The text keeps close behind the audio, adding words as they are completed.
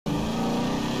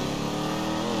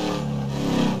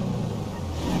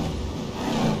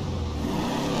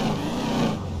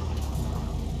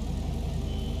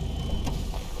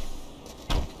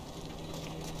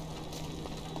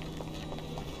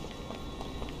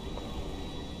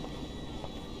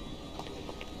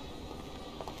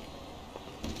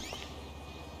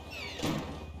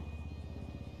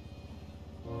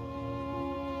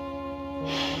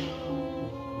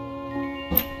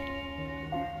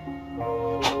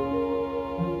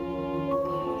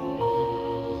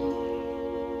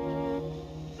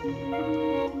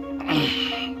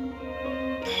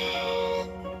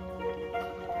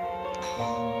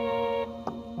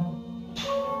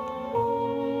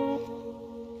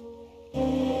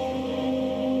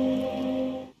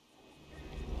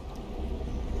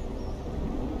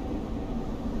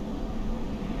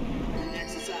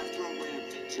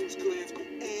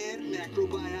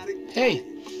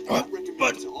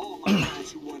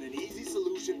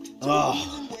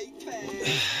Oh.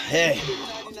 Hey.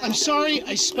 I'm sorry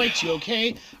I spiked you,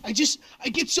 okay? I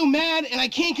get so mad and I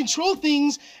can't control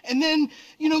things, and then,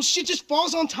 you know, shit just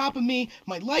falls on top of me.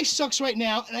 My life sucks right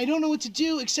now, and I don't know what to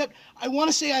do except I want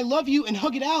to say I love you and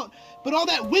hug it out, but all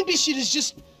that wimpy shit is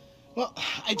just, well,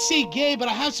 I'd say gay, but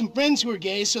I have some friends who are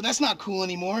gay, so that's not cool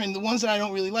anymore, and the ones that I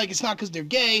don't really like, it's not because they're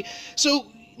gay, so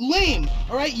lame,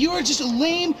 all right? You are just a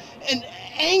lame and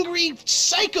angry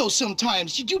psycho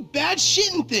sometimes. You do bad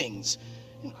shit and things.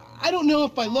 I don't know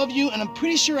if I love you, and I'm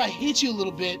pretty sure I hate you a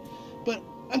little bit, but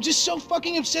I'm just so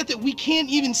fucking upset that we can't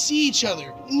even see each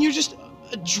other. And you're just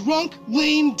a drunk,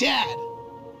 lame dad.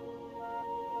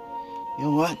 You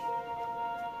know what?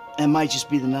 That might just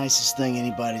be the nicest thing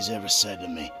anybody's ever said to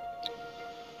me.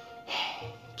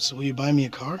 So will you buy me a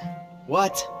car?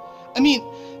 What? I mean,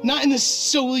 not in the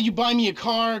so will you buy me a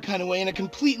car kind of way, in a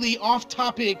completely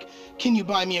off-topic, can you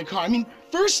buy me a car? I mean,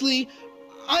 firstly,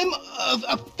 I'm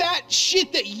a fat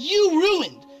shit that you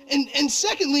ruined. And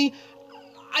secondly,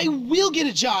 I will get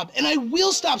a job, and I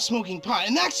will stop smoking pot,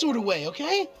 in that sort of way,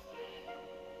 okay?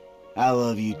 I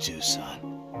love you too,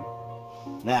 son.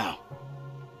 Now,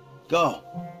 go.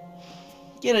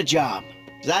 Get a job,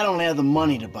 because I don't have the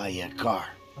money to buy you a car.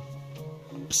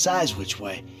 Besides which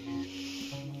way,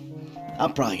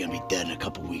 I'm probably gonna be dead in a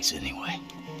couple weeks anyway.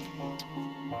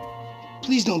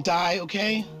 Please don't die,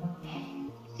 okay?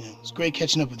 Yeah, it's great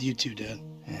catching up with you too, Dad.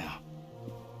 Yeah.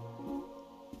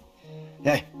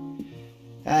 Hey,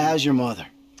 how's your mother?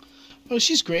 Oh,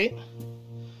 she's great.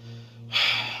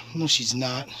 No, she's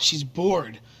not. She's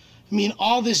bored. I mean,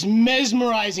 all this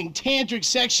mesmerizing tantric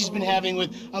sex she's been having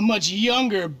with a much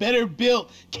younger, better built,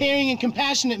 caring and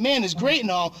compassionate man is great and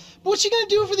all, but what's she gonna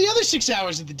do for the other 6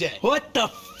 hours of the day? What the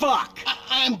fuck?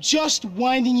 I'm just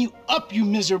winding you up, you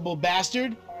miserable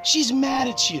bastard. She's mad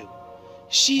at you.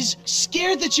 She's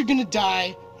scared that you're gonna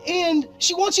die, and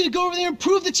she wants you to go over there and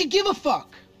prove that you give a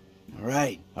fuck. All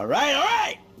right.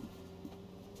 I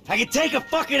can take a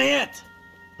fucking hint.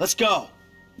 Let's go.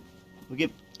 We'll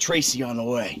get Tracy on the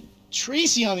way.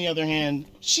 Tracy, on the other hand,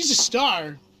 she's a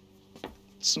star.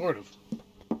 Sort of.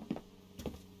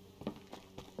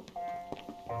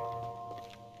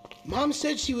 Mom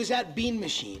said she was at Bean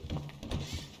Machine.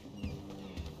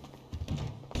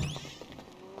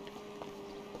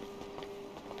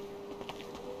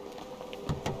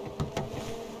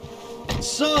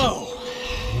 So,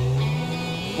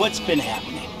 what's been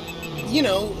happening? You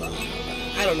know,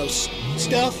 I don't know,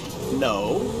 stuff?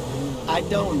 No, I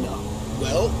don't know.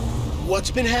 Well, what's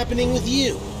been happening with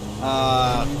you?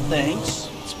 Thanks.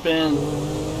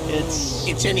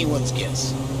 It's anyone's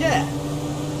guess. Yeah,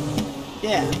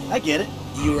 I get it.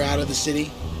 You were out of the city?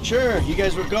 Sure, you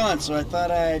guys were gone, so I thought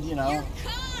I'd, you know...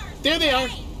 There they are,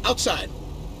 outside.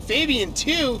 Fabian,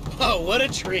 too? Oh, what a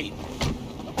treat.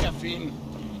 Caffeine,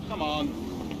 come on.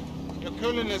 Your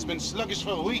colon has been sluggish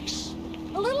for weeks.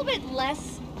 A little bit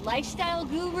less lifestyle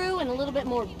guru and a little bit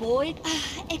more boy.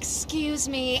 Excuse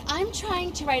me, I'm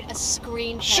trying to write a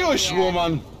screenplay. Shush, here.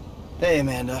 woman. Hey,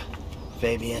 Amanda.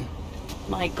 Fabian.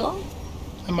 Michael?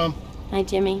 Hi, Mom. Hi,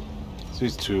 Jimmy.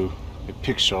 These two, a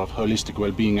picture of holistic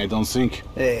well-being, I don't think.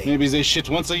 Hey. Maybe they shit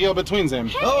once a year between them.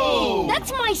 Hey, Oh!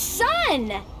 that's my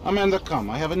son! Amanda,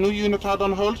 come. I have a new unitard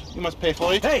on hold. You must pay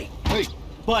for it. Hey! Hey!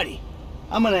 Buddy,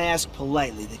 I'm gonna ask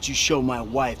politely that you show my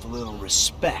wife a little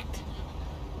respect.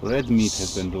 Red meat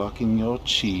has been blocking your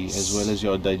chi as well as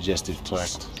your digestive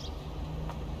tract.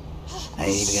 I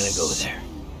ain't even gonna go there.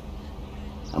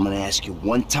 I'm gonna ask you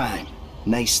one time,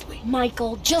 nicely.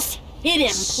 Michael, just hit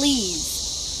him,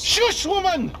 please. Shush,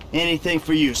 woman! Anything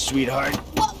for you, sweetheart.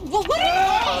 What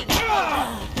are you doing?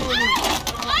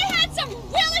 I had some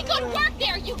really good work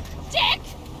there, you dick!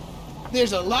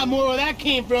 There's a lot more where that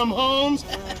came from, Holmes.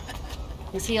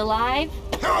 Is he alive?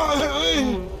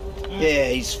 Yeah,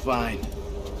 he's fine.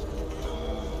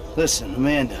 Listen,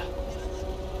 Amanda.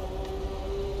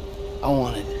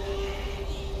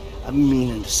 I've been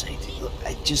meaning to say to you, look,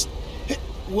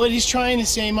 What he's trying to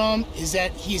say, Mom, is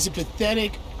that he's a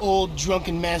pathetic, old,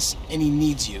 drunken mess, and he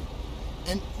needs you.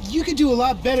 And you could do a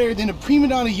lot better than a prima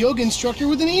donna yoga instructor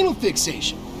with an anal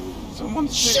fixation. Someone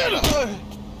Shut up!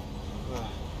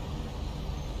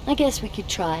 I guess we could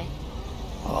try.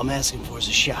 All I'm asking for is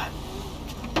a shot.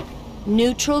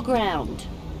 Neutral ground.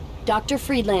 Dr.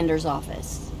 Friedlander's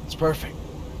office. It's perfect.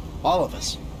 All of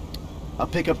us. I'll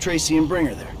pick up Tracy and bring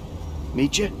her there.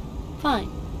 Meet you? Fine.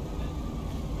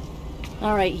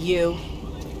 All right, you.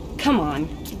 Come on,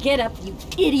 get up, you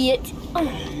idiot.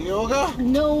 Yoga?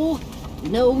 No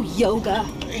yoga.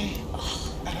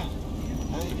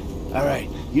 All right,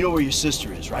 you know where your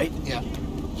sister is, right? Yeah.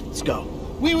 Let's go.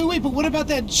 Wait, but what about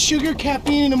that sugar,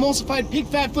 caffeine, and emulsified pig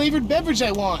fat flavored beverage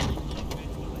I want?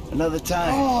 Another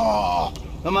time. Oh!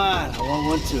 Come on, I want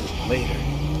one too. Later.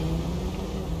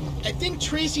 I think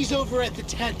Tracy's over at the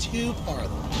tattoo parlor.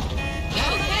 Okay.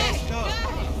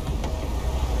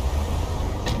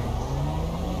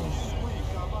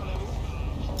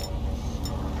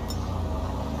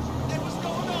 Hey, what's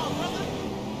going on, brother?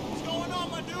 What's going on,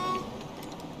 my dude?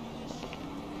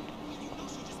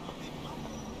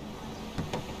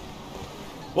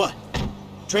 What?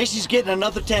 Tracy's getting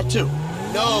another tattoo.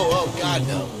 No, oh God,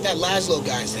 no. That Laszlo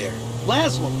guy's there.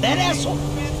 Laszlo, that asshole.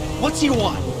 What's he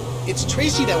want? It's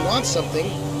Tracy that wants something.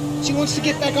 She wants to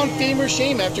get back on Fame or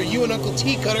Shame after you and Uncle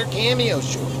T cut her cameo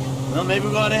short. Well, maybe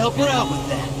we ought to help her out with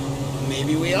that.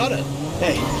 Maybe we oughta.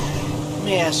 Hey, let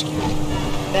me ask you.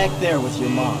 Back there with your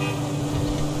mom.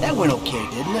 That went okay,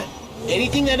 didn't it?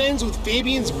 Anything that ends with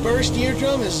Fabian's burst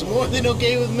eardrum is more than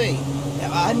okay with me.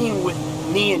 I mean with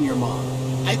me and your mom.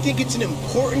 I think it's an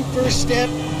important first step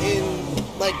in,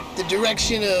 like, the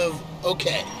direction of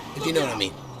okay, if you know what I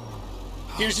mean.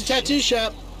 Here's the tattoo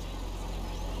shop.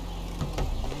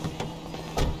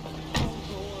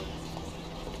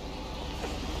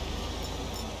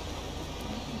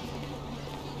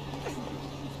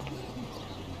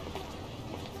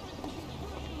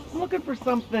 I'm looking for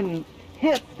something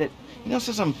hip that,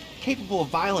 says I'm capable of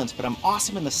violence, but I'm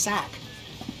awesome in the sack.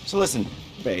 So listen,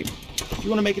 babe, if you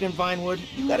want to make it in Vinewood,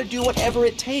 you gotta do whatever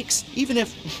it takes. Even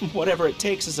if whatever it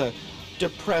takes is a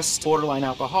depressed, borderline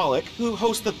alcoholic who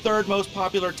hosts the third most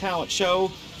popular talent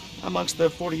show amongst the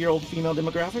 40-year-old female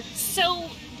demographic. So,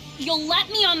 you'll let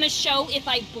me on the show if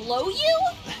I blow you?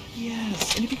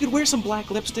 Yes, and if you could wear some black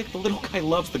lipstick, the little guy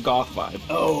loves the goth vibe.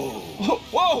 Oh.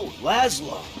 Whoa!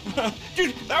 Laszlo.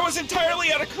 Dude, that was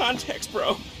entirely out of context,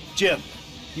 bro. Jim,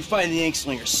 you find the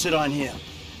Inkslinger, sit on him.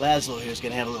 Laszlo here's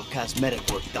gonna have a little cosmetic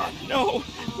work done. No,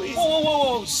 please.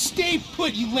 Whoa, stay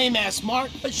put, you lame-ass Mark.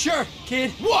 Sure,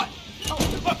 kid. What?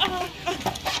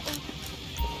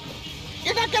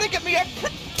 You're not gonna get me a...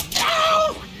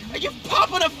 Ow! Are you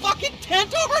popping a fucking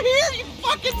tent over here, you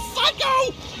fucking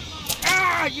psycho?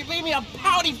 Ah, you made me a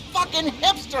pouty fucking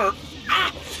hipster.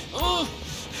 Ah! Ugh.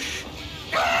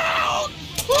 Ow!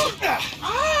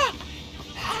 Ah!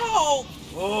 Ow!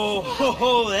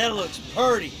 Oh, that looks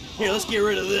purty. Here, let's get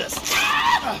rid of this.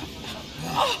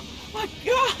 Oh, my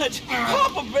God!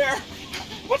 Papa Bear!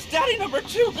 What's Daddy number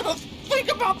 2 gonna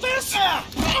think about this?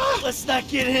 Let's not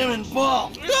get him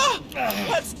involved.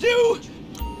 Let's do!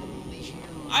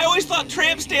 I always thought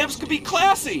tramp stamps could be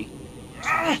classy.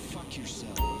 Fuck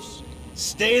yourselves.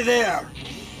 Stay there.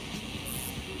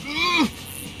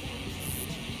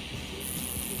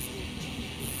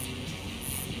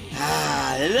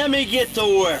 Let me get to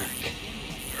work.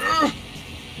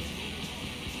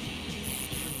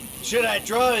 Should I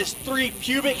draw his 3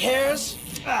 pubic hairs?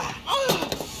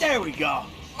 There we go.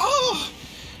 Oh,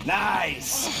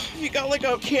 Nice. you got like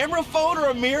a camera phone or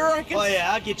a mirror I can... Oh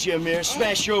yeah, I'll get you a mirror.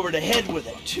 Smash you over the head with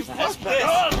it. Fuck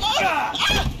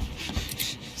this.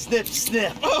 Snip,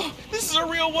 snip. Oh, this is a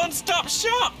real one-stop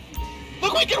shop.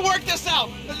 Look, we can work this out.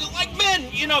 Like men,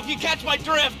 if you catch my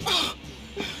drift. Oh,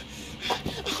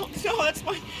 no, that's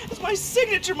my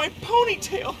signature, my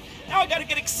ponytail. Now I gotta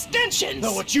get extensions.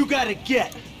 No, what you gotta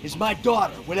get is my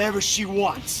daughter, whatever she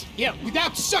wants. Yeah,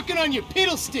 without sucking on your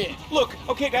piddle stick. Look,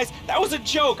 okay, guys, that was a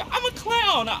joke. I'm a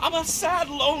clown. I'm a sad,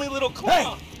 lonely little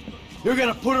clown. Hey, you're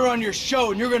gonna put her on your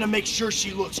show and you're gonna make sure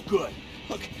she looks good.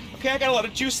 Look, okay, I got a lot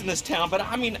of juice in this town, but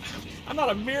I mean, I'm not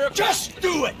a miracle. Just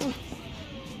do it!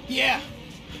 Yeah.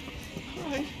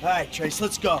 All right. All right, Trace,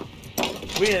 let's go.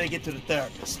 We gotta get to the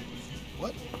therapist.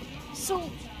 What? So,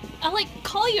 I'll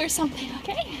call you or something,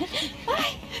 okay?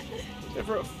 Bye.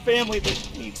 Never a family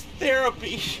that needs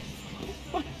therapy.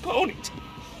 My ponytail.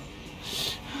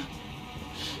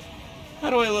 How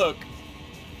do I look?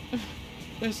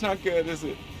 It's not good, is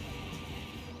it?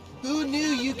 Who knew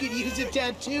you could use a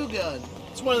tattoo gun?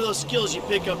 It's one of those skills you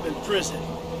pick up in prison.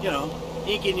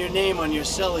 Inking your name on your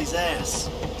cellie's ass.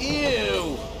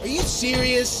 Ew! Are you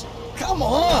serious? Come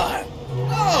on!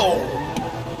 No!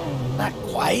 Not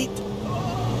quite.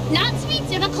 Not to be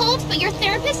difficult, but your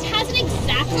therapist hasn't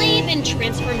exactly been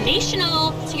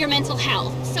transformational to your mental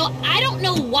health. So I don't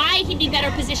know why he'd be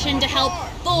better positioned to help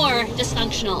 4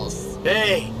 dysfunctionals.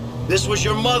 Hey, this was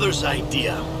your mother's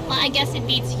idea. Well, I guess it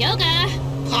beats yoga.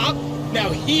 Pop? Now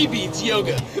he beats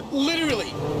yoga.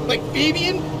 Literally. Like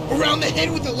Fabian? Around the head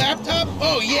with the laptop?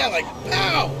 Oh yeah, like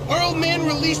pow! Our old man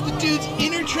released the dude's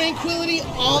inner tranquility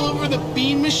all over the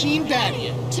bean machine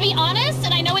patio. To be honest,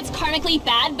 and I know it's karmically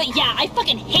bad, but yeah, I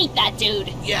fucking hate that dude.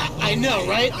 Yeah, I know,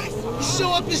 right? He's so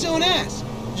up his own ass.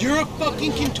 You're a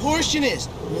fucking contortionist.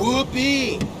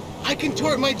 Whoopee. I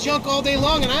contort my junk all day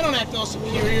long and I don't act all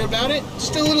superior about it.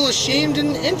 Just a little ashamed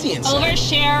and empty inside.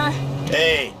 Overshare.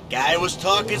 Hey, guy was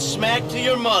talking smack to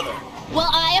your mother. Well,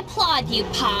 I applaud you,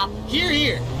 Pop.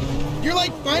 Here. You're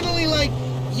like finally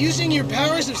using your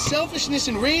powers of selfishness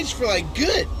and rage for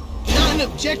good. Not an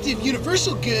objective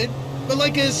universal good, but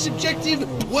like a subjective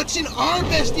what's in our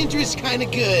best interest kind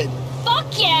of good.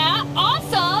 Fuck yeah!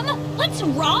 Awesome! Let's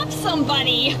rob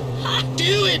somebody!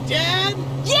 Do it, Dad!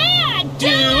 Yeah! Do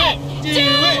it! Do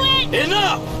it!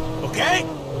 Enough, okay?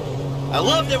 I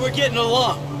love that we're getting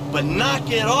along, but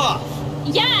knock it off.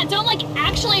 Yeah, don't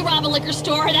actually rob a liquor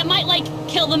store. That might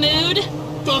kill the mood.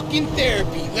 Fucking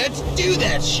therapy. Let's do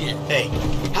that shit. Hey,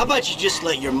 how about you just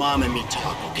let your mom and me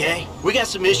talk, okay? We got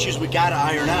some issues we gotta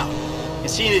iron out. And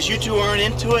seeing as you two aren't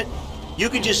into it, you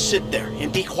can just sit there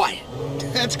and be quiet.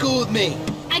 That's cool with me.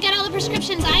 I got all the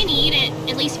prescriptions I need,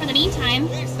 at least for the meantime.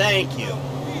 Thank you.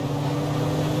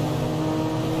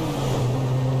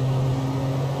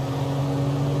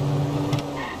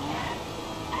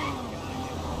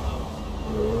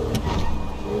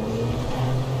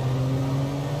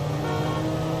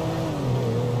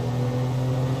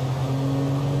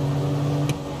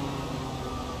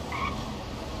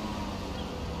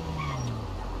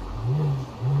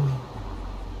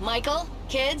 Michael,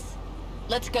 kids,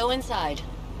 let's go inside.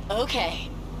 Okay.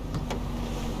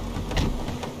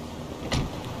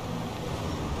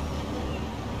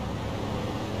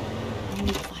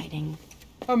 Fighting.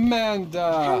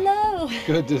 Amanda! Hello!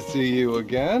 Good to see you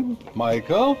again.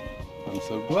 Michael, I'm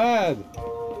so glad.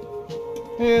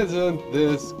 Isn't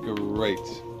this great?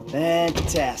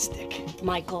 Fantastic.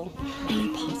 Michael, be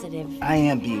positive. I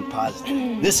am being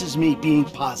positive. This is me being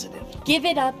positive. Give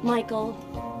it up, Michael.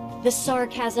 The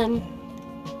sarcasm,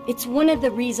 it's one of the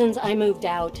reasons I moved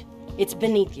out. It's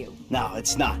beneath you. No,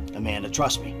 it's not, Amanda.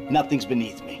 Trust me. Nothing's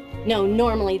beneath me. No,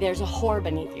 normally there's a whore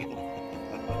beneath you.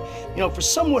 You know, for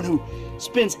someone who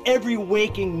spends every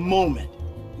waking moment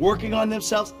working on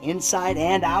themselves inside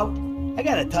and out, I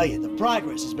gotta tell you, the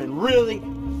progress has been really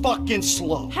fucking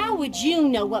slow. How would you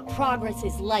know what progress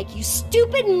is like, you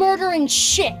stupid murdering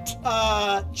shit?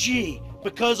 Gee,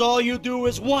 because all you do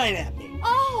is whine at me.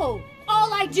 Oh!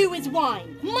 All I do is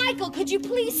whine. Michael, could you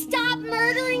please stop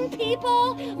murdering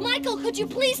people? Michael, could you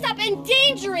please stop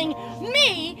endangering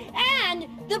me and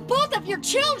the both of your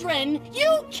children?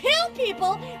 You kill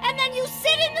people and then you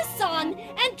sit in the sun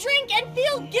and drink and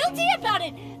feel guilty about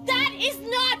it. That is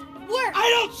not work. I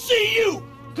don't see you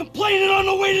complaining on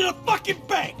the way to the fucking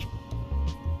bank.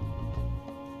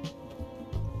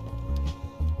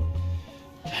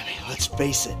 I mean, let's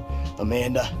face it,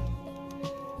 Amanda.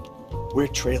 We're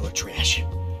trailer trash,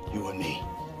 you and me.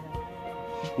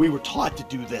 We were taught to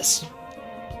do this.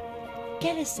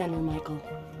 Get a center, Michael.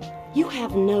 You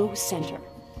have no center.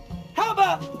 How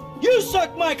about you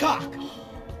suck my cock?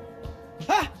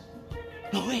 Huh?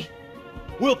 No, wait.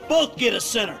 We'll both get a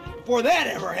center before that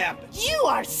ever happens. You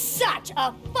are such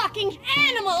a fucking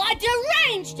animal, a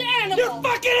deranged animal. You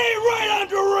fucking ain't right on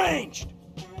deranged.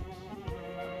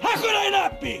 How could I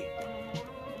not be?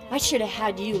 I should have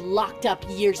had you locked up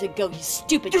years ago, you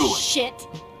stupid shit.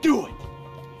 Do it.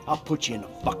 I'll put you in the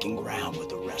fucking ground with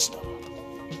the rest of them.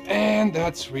 And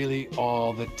that's really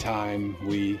all the time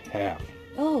we have.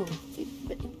 Oh,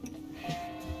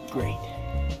 Great.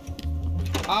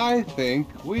 I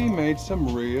think we made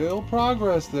some real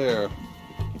progress there.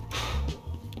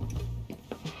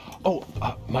 Oh,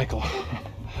 Michael,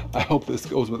 I hope this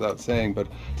goes without saying, but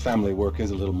family work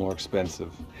is a little more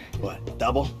expensive. What,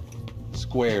 double?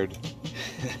 Squared.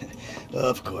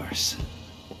 Of course.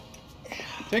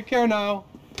 Take care now.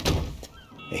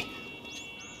 Hey,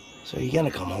 so you gonna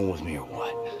come home with me or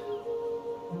what?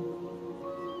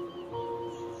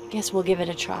 guess we'll give it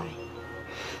a try.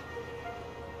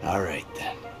 All right,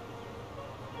 then.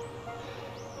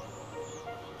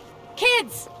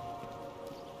 Kids!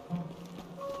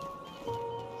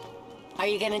 Are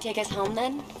you gonna take us home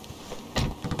then?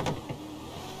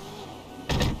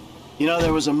 You know,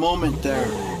 there was a moment there.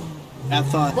 I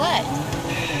thought... What?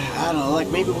 I don't know, like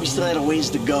maybe we still had a ways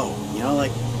to go. You know,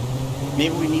 like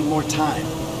maybe we need more time.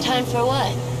 Time for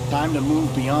what? Time to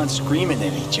move beyond screaming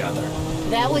at each other.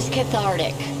 That was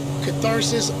cathartic.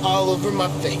 Catharsis all over my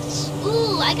face.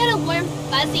 Ooh, I got a warm,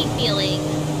 fuzzy feeling.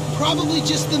 Probably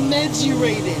just the meds you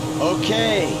rated.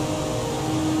 Okay.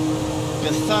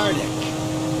 Cathartic.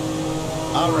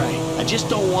 All right. I just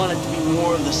don't want it to be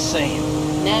more of the same.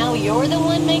 Now you're the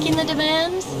one making the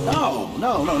demands? No,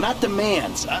 not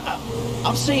demands.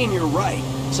 I'm saying you're right.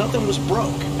 Something was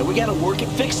broke, and we gotta work at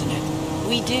fixing it.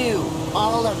 We do.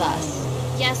 All of us.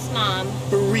 Yes, Mom.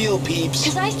 For real, peeps.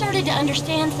 Because I started to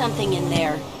understand something in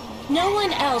there. No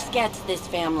one else gets this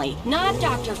family. Not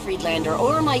Dr. Friedlander,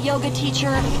 or my yoga teacher,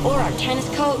 or our tennis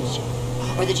coach,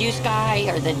 or the juice guy,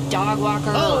 or the dog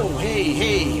walker. Oh,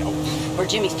 hey. Or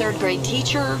Jimmy's third grade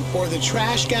teacher. Or the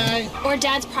trash guy. Or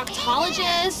Dad's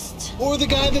proctologist. Or the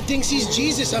guy that thinks he's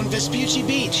Jesus on Vespucci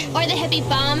Beach. Or the hippie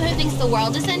bum who thinks the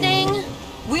world is ending.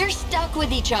 We're stuck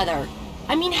with each other.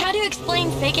 I mean, how do you explain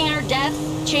faking our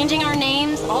deaths, changing our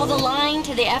names, all the lying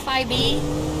to the FIB?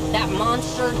 That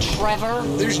monster, Trevor?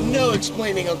 There's no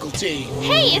explaining Uncle T.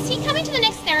 Hey, is he coming to the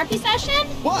next therapy session?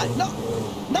 What?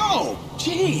 No!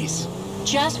 Jeez!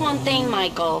 Just one thing,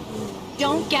 Michael.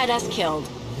 Don't get us killed.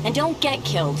 And don't get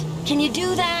killed. Can you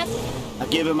do that? I'll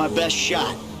give it my best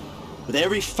shot. With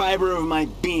every fiber of my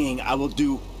being, I will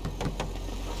do...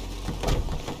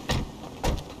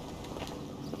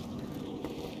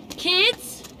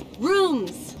 Kids,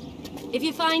 rooms. If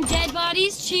you find dead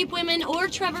bodies, cheap women, or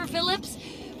Trevor Philips,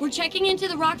 we're checking into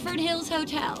the Rockford Hills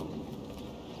Hotel.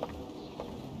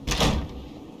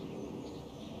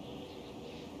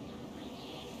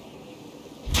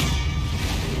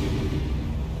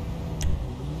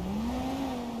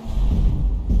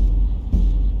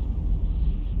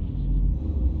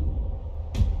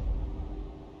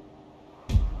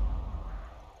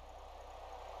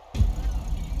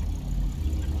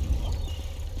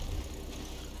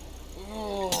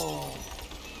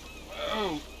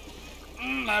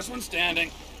 Last one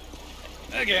standing.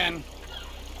 Again.